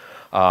things.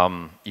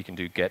 You can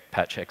do get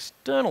patch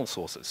external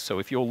sources. So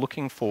if you're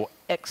looking for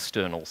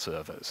external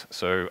servers,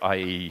 so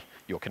i.e.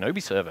 your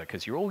Kenobi server,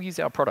 because you all use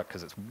our product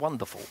because it's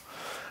wonderful,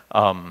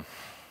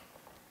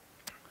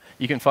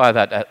 you can fire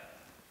that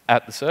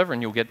at the server,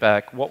 and you'll get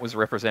back what was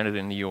represented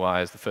in the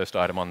UI as the first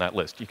item on that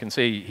list. You can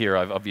see here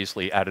I've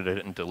obviously added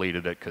it and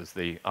deleted it because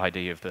the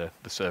ID of the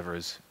server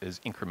is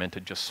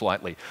incremented just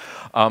slightly.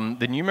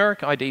 The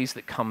numeric IDs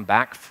that come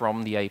back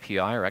from the API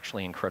are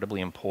actually incredibly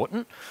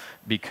important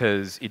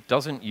because it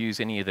doesn't use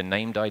any of the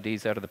named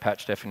IDs out of the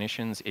patch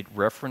definitions. It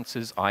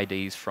references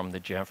IDs from the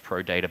Jamf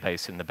Pro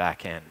database in the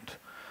back end.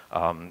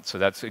 So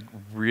that's a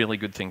really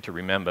good thing to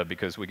remember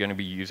because we're going to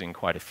be using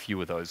quite a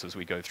few of those as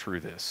we go through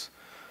this.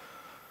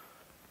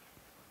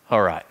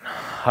 All right,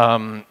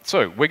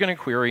 so we're going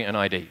to query an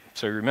ID.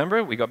 So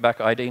remember, we got back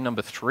ID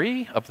number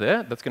 3 up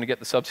there. That's going to get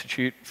the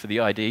substitute for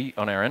the ID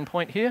on our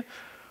endpoint here.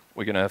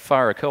 We're going to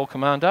fire a curl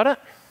command at it,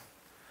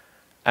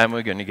 and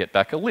we're going to get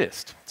back a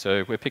list.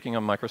 So we're picking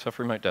on Microsoft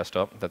Remote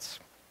Desktop. That's,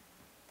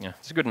 yeah,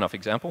 it's a good enough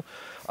example.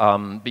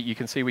 But you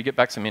can see we get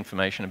back some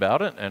information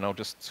about it, and I'll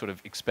just sort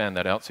of expand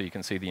that out so you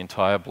can see the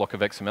entire block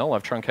of XML.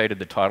 I've truncated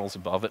the titles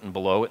above it and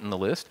below it in the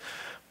list,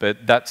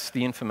 but that's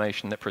the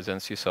information that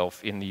presents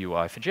yourself in the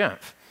UI for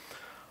Jamf.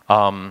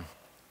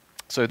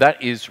 So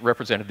that is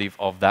representative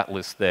of that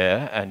list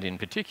there, and in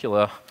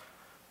particular,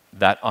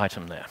 that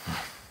item there.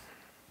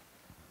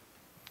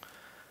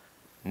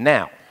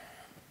 Now,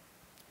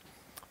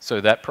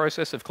 so that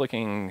process of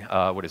clicking,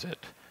 what is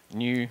it?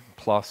 New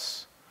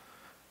plus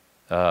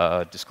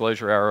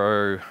disclosure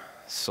arrow,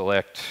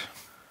 select,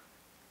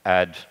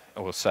 add,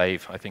 or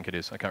save, I think it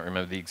is. I can't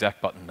remember the exact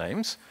button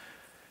names.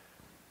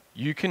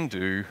 You can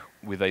do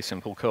with a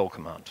simple curl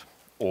command.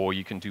 Or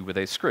you can do with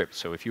a script.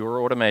 So if you're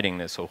automating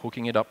this or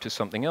hooking it up to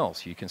something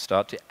else, you can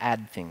start to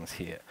add things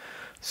here.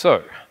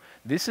 So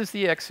this is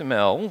the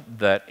XML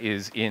that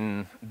is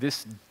in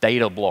this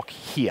data block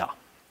here.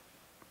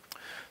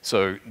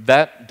 So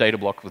that data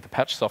block with the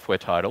patch software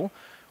title,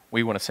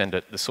 we want to send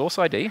it the source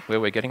ID, where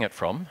we're getting it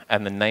from,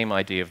 and the name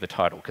ID of the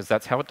title, because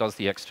that's how it does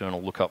the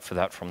external lookup for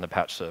that from the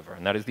patch server.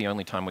 And that is the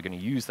only time we're going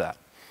to use that.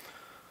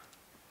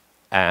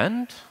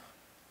 And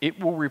it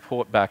will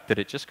report back that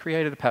it just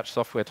created a patch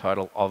software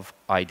title of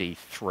ID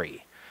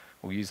 3.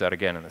 We'll use that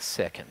again in a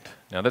second.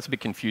 Now that's a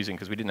bit confusing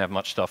because we didn't have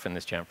much stuff in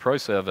this Jamf Pro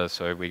server,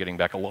 so we're getting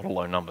back a lot of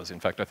low numbers.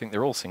 In fact, I think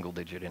they're all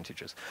single-digit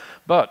integers.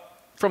 But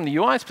from the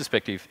UI's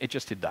perspective, it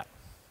just did that.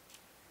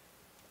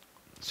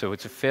 So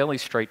it's a fairly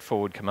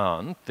straightforward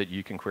command that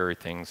you can query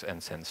things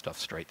and send stuff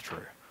straight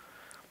through.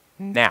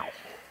 Now,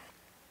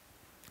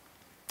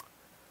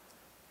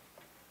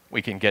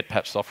 we can get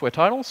patch software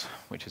titles,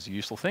 which is a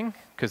useful thing,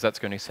 because that's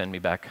going to send me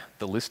back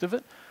the list of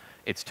it.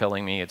 It's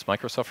telling me it's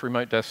Microsoft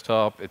Remote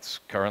Desktop, it's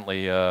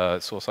currently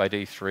source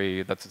ID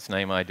 3, that's its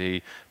name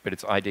ID, but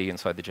its ID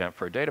inside the Jamf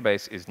Pro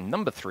database is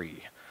number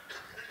 3.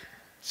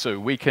 So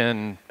we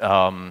can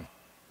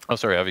Oh,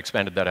 sorry, I've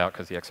expanded that out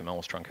because the XML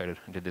was truncated.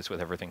 I did this with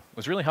everything. It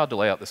was really hard to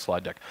lay out this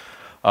slide deck.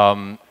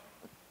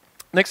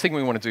 Next thing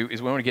we want to do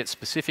is we want to get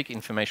specific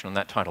information on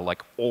that title,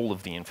 like all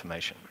of the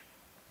information.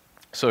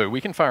 So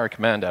we can fire a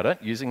command at it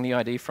using the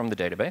ID from the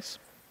database,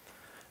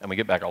 and we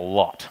get back a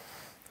lot.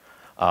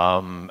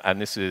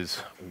 And this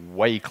is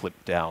way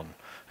clipped down.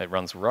 It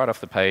runs right off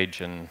the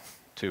page and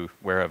to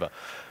wherever.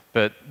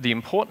 But the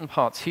important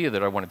parts here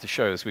that I wanted to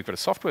show is we've got a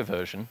software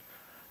version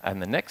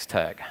and the next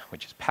tag,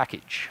 which is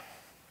package.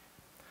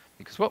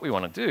 Because what we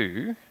want to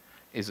do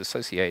is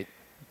associate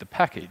the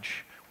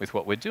package with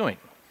what we're doing.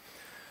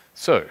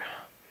 So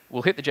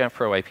we'll hit the Jamf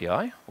Pro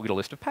API. We'll get a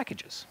list of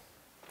packages.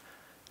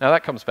 Now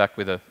that comes back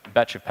with a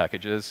batch of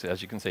packages.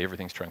 As you can see,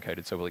 everything's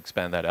truncated, so we'll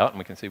expand that out, and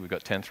we can see we've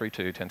got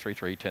 10.3.2,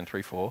 10.3.3,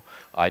 10.3.4,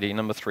 ID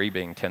number 3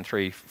 being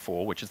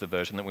 10.3.4, which is the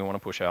version that we want to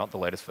push out, the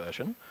latest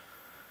version.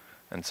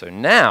 And so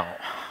now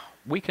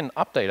we can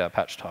update our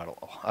patch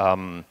title,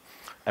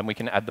 and we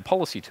can add the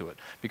policy to it.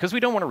 Because we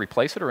don't want to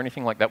replace it or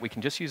anything like that, we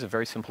can just use a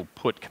very simple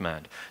put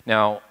command.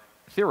 Now,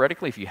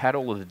 theoretically, if you had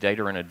all of the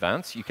data in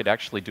advance, you could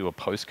actually do a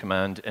post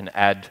command and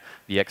add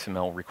the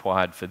XML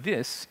required for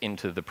this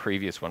into the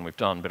previous one we've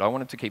done. But I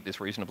wanted to keep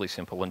this reasonably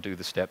simple and do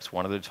the steps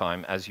one at a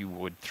time as you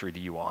would through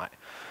the UI.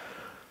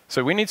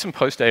 So we need some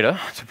post data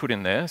to put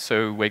in there.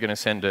 So we're going to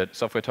send it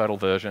software title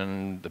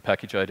version, the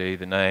package ID,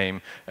 the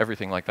name,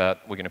 everything like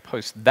that. We're going to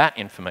post that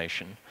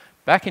information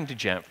back into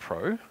Jamf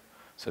Pro.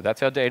 So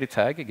that's our data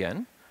tag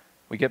again.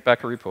 We get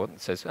back a report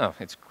that says, oh,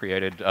 it's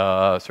created,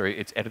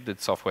 it's edited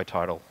software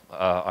title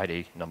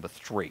ID number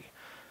 3.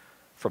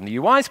 From the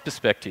UI's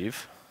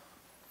perspective,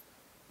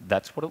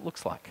 that's what it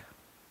looks like.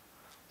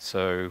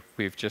 So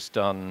we've just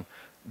done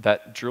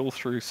that drill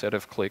through set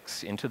of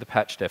clicks into the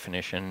patch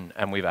definition,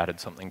 and we've added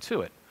something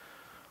to it.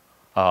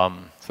 So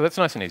that's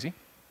nice and easy.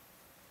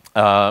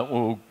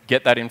 We'll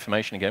get that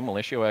information again. We'll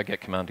issue our get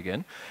command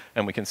again,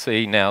 and we can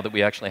see now that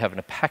we actually have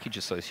a package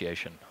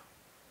association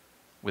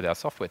with our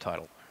software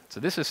title. So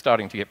this is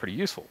starting to get pretty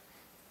useful.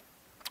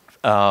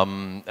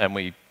 And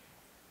we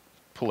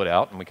pull it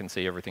out, and we can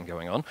see everything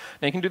going on.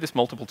 Now, you can do this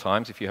multiple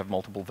times if you have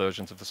multiple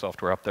versions of the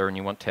software up there and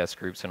you want test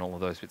groups and all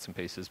of those bits and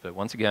pieces. But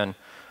once again,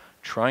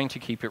 trying to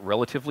keep it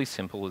relatively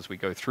simple as we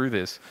go through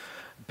this,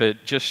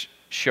 but just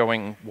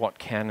showing what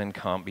can and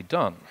can't be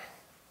done.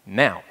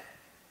 Now,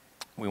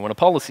 we want a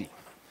policy.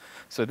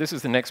 So this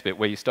is the next bit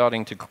where you're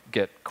starting to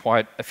get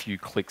quite a few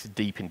clicks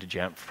deep into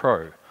Jamf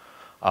Pro.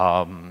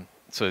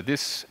 So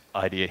this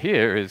idea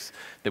here is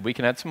that we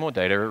can add some more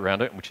data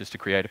around it, which is to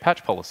create a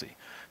patch policy.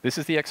 This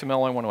is the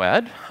XML I want to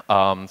add.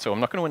 So I'm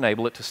not going to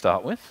enable it to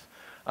start with.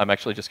 I'm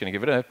actually just going to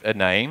give it a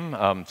name.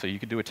 So you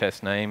could do a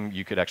test name.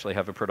 You could actually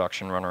have a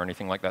production run or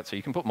anything like that. So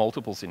you can put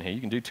multiples in here. You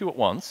can do 2 at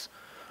once.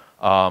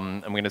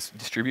 I'm going to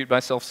distribute by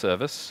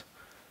self-service.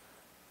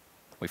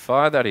 We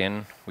fire that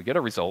in. We get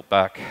a result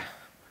back.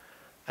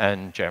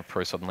 And Jamf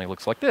Pro suddenly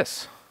looks like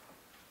this.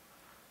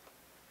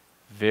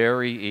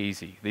 Very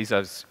easy. These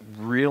are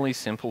really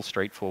simple,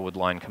 straightforward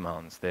line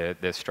commands. They're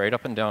straight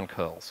up and down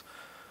curls.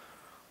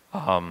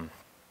 Now,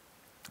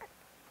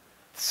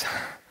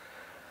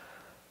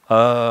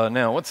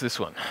 what's this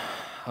one?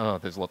 Oh,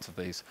 there's lots of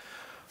these.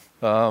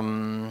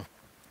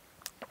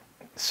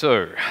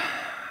 So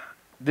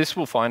this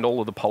will find all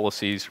of the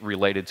policies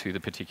related to the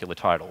particular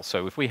title.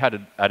 So if we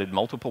had added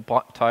multiple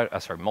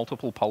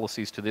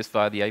policies to this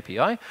via the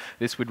API,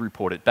 this would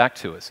report it back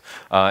to us.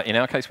 In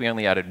our case, we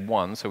only added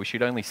 1, so we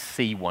should only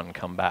see 1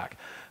 come back.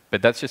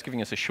 But that's just giving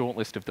us a short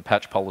list of the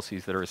patch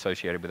policies that are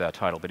associated with our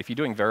title. But if you're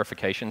doing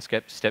verification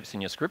steps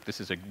in your script,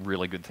 this is a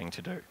really good thing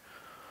to do.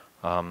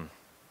 And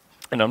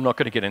I'm not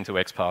going to get into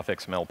XPath,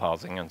 XML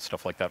parsing, and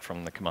stuff like that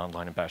from the command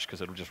line in Bash, because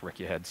it'll just wreck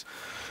your heads.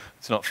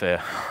 It's not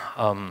fair.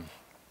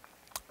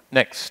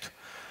 Next,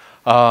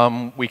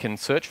 we can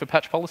search for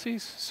patch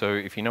policies. So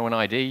if you know an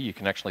ID, you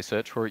can actually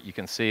search for it, you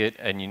can see it,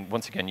 and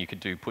once again, you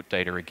could do put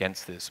data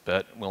against this,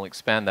 but we'll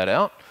expand that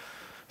out.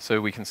 So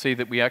we can see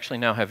that we actually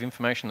now have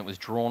information that was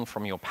drawn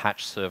from your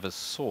patch service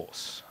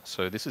source.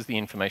 So this is the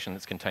information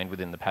that's contained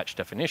within the patch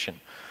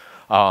definition.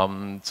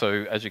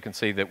 So as you can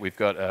see that we've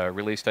got a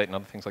release date and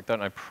other things like that,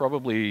 and I've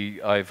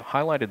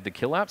highlighted the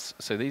kill apps.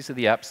 So these are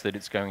the apps that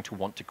it's going to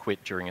want to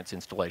quit during its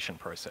installation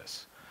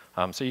process.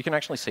 So you can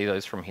actually see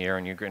those from here,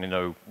 and you're going to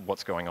know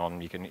what's going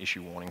on. You can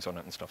issue warnings on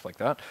it and stuff like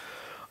that.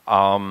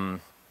 You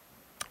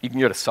can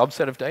get a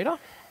subset of data.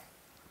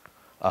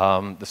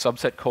 The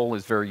subset call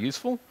is very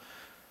useful.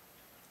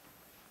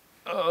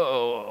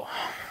 Oh,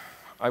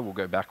 I will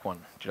go back one.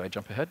 Did I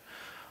jump ahead?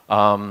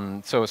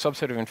 So a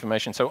subset of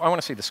information. So I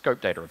want to see the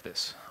scope data of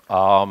this.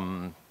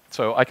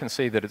 So I can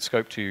see that its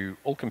scope to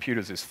all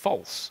computers is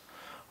false.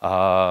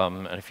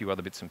 And a few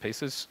other bits and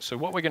pieces. So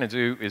what we're going to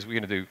do is we're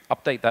going to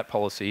update that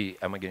policy,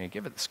 and we're going to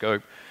give it the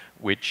scope,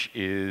 which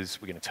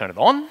is we're going to turn it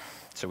on.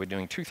 So we're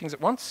doing 2 things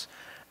at once,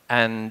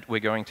 and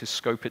we're going to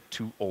scope it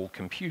to all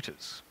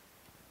computers.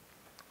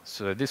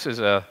 So this is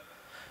a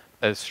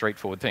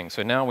straightforward thing.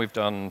 So now we've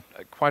done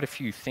quite a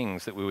few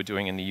things that we were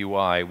doing in the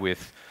UI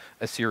with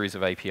a series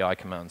of API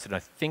commands, and I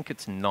think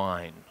it's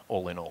 9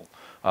 all in all.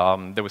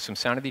 There were some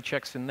sanity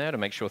checks in there to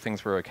make sure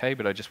things were okay,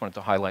 but I just wanted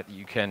to highlight that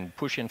you can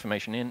push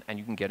information in, and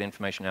you can get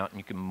information out, and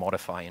you can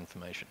modify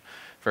information.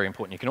 Very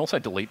important. You can also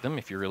delete them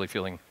if you're really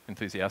feeling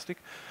enthusiastic.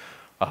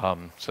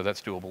 So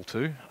that's doable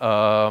too.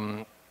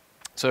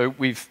 So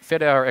we've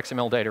fed our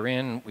XML data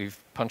in, we've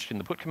punched in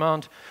the put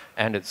command,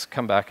 and it's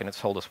come back and it's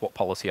told us what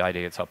policy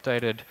ID it's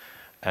updated.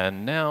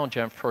 And now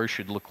Jamf Pro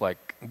should look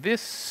like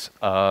this.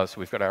 So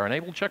we've got our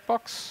enable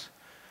checkbox,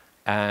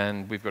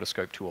 and we've got a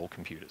scope to all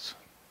computers,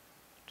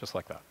 just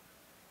like that.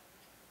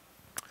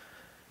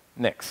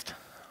 Next.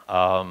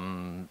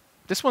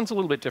 This one's a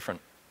little bit different.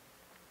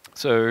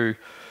 So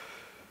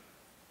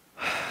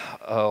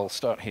I'll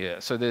start here.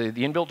 So the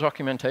inbuilt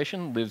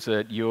documentation lives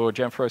at your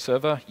Jamf Pro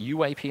server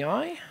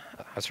UAPI.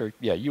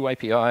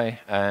 UAPI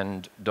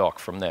and doc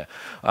from there.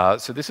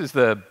 So this is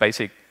the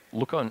basic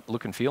look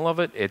and feel of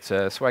it. It's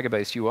a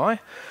Swagger-based UI,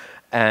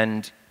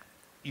 and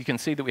you can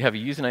see that we have a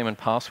username and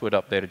password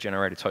up there to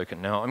generate a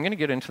token. Now, I'm going to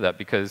get into that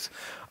because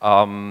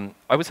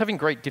I was having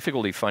great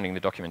difficulty finding the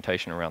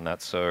documentation around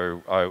that,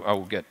 so I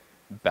will get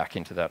back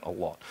into that a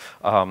lot.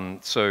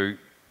 So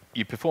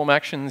you perform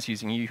actions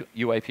using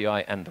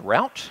UAPI and the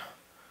route.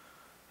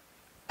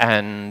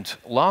 And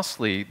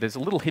lastly, there's a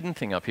little hidden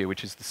thing up here,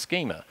 which is the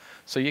schema.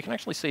 So you can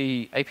actually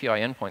see API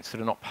endpoints that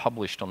are not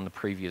published on the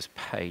previous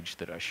page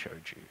that I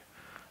showed you.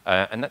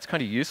 And that's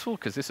kind of useful,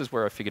 because this is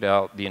where I figured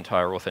out the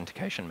entire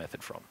authentication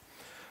method from.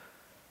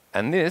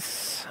 And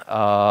this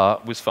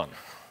was fun.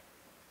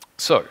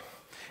 So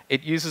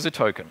it uses a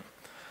token.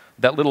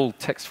 That little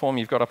text form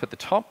you've got up at the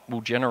top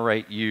will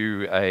generate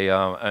you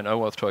an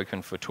OAuth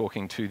token for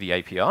talking to the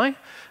API,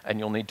 and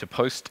you'll need to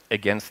post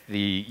against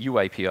the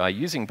UAPI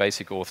using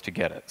basic auth to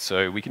get it.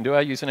 So we can do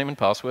our username and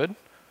password,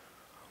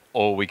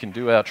 or we can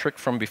do our trick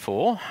from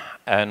before,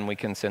 and we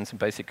can send some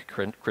basic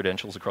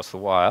credentials across the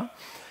wire,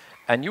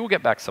 and you will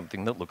get back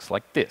something that looks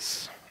like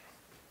this.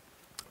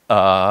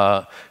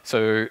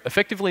 So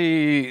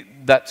effectively,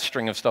 that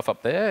string of stuff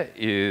up there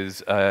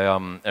is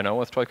an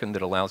OAuth token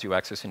that allows you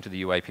access into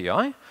the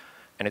UAPI,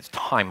 and it's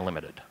time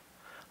limited.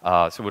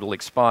 So it'll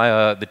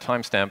expire, the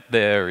timestamp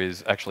there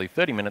is actually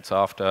 30 minutes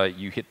after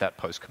you hit that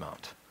post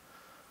command.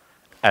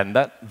 And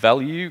that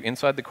value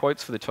inside the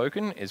quotes for the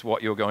token is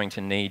what you're going to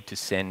need to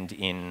send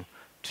in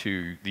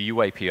to the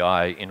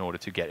UAPI in order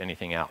to get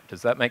anything out.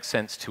 Does that make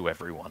sense to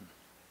everyone?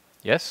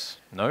 Yes?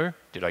 No?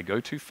 Did I go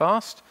too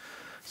fast?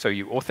 So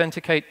you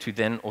authenticate to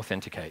then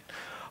authenticate.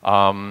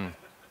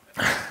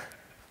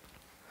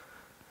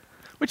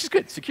 Which is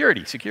good.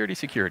 Security, security,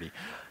 security.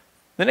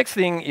 The next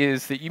thing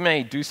is that you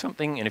may do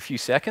something in a few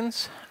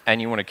seconds, and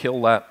you want to kill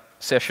that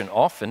session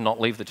off and not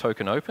leave the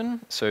token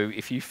open. So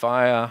if you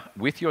fire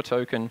with your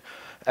token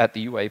at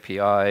the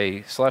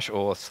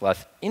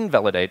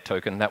UAPI/auth/invalidate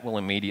token, that will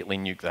immediately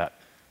nuke that.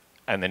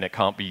 And then it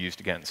can't be used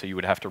again. So you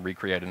would have to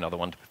recreate another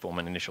one to perform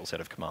an initial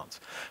set of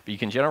commands. But you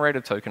can generate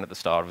a token at the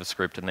start of a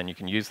script, and then you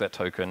can use that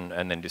token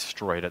and then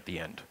destroy it at the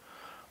end,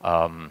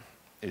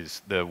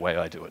 is the way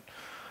I do it.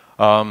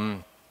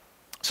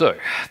 So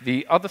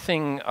the other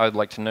thing I'd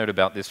like to note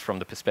about this from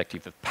the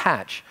perspective of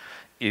patch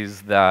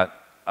is that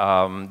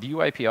the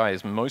UAPI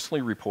is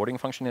mostly reporting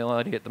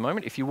functionality at the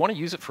moment. If you want to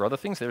use it for other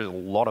things, there's a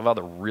lot of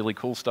other really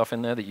cool stuff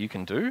in there that you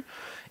can do.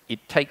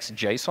 It takes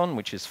JSON,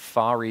 which is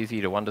far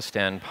easier to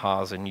understand,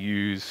 parse, and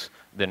use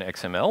than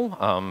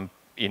XML.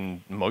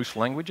 In most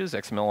languages,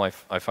 XML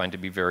I find to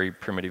be very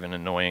primitive and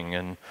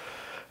annoying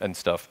and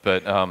stuff.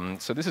 But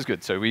so this is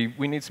good. So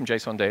we need some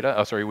JSON data.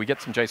 Oh, sorry, we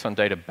get some JSON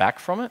data back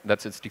from it.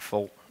 That's its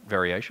default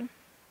variation.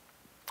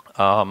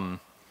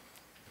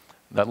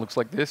 That looks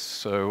like this.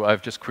 So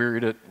I've just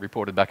queried it,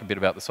 reported back a bit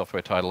about the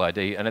software title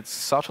ID, and it's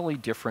subtly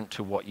different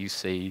to what you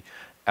see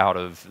out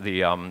of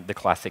the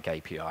classic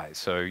API.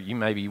 So you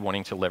may be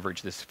wanting to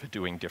leverage this for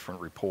doing different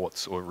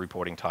reports or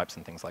reporting types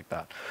and things like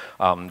that.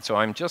 So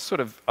I'm just sort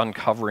of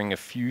uncovering a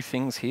few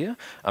things here.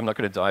 I'm not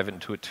going to dive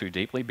into it too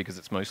deeply because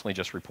it's mostly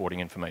just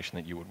reporting information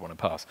that you would want to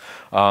pass.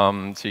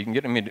 So you can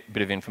get a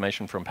bit of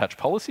information from patch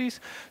policies.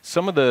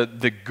 Some of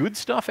the good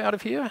stuff out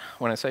of here,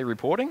 when I say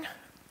reporting,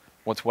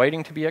 what's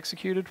waiting to be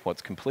executed,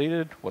 what's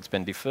completed, what's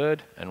been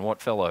deferred, and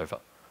what fell over.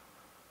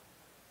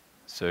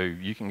 So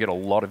you can get a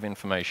lot of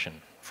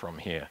information from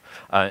here.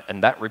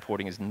 And that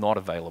reporting is not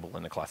available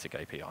in the classic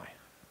API.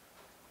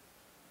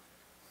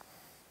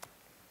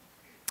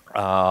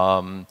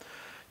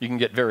 You can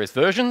get various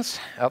versions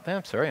out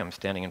there. Sorry, I'm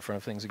standing in front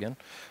of things again.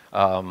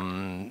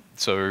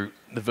 So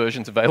the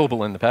version's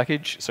available in the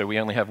package. So we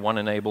only have one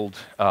enabled.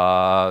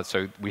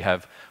 So we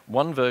have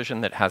one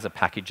version that has a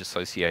package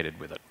associated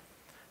with it,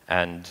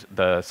 and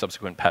the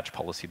subsequent patch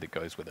policy that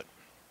goes with it.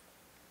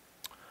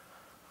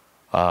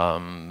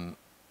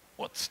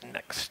 What's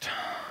next?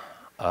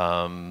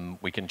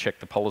 We can check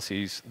the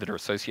policies that are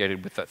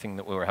associated with that thing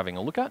that we were having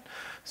a look at.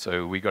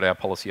 So we got our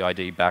policy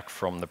ID back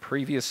from the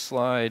previous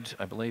slide,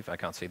 I believe. I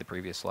can't see the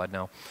previous slide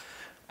now.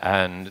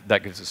 And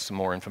that gives us some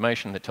more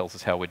information that tells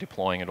us how we're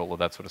deploying it, all of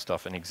that sort of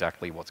stuff, and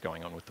exactly what's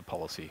going on with the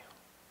policy.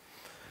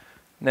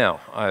 Now,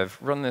 I've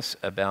run this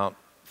about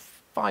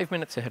 5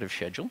 minutes ahead of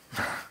schedule.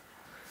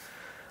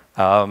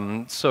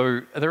 So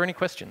are there any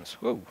questions?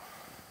 Whoa.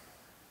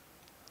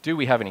 Do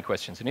we have any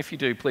questions? And if you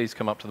do, please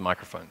come up to the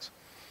microphones,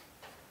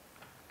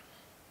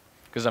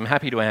 because I'm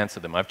happy to answer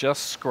them. I've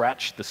just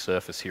scratched the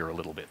surface here a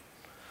little bit.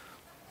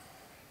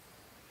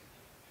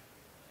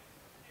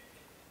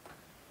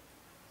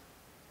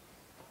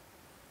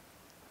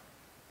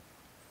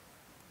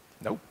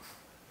 Nope.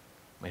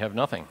 We have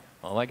nothing.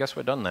 Well, I guess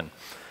we're done then.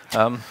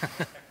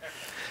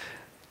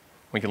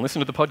 We can listen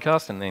to the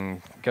podcast and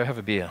then go have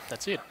a beer.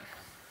 That's it.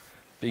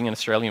 Being an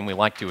Australian, we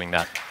like doing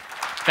that.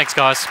 Thanks,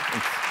 guys.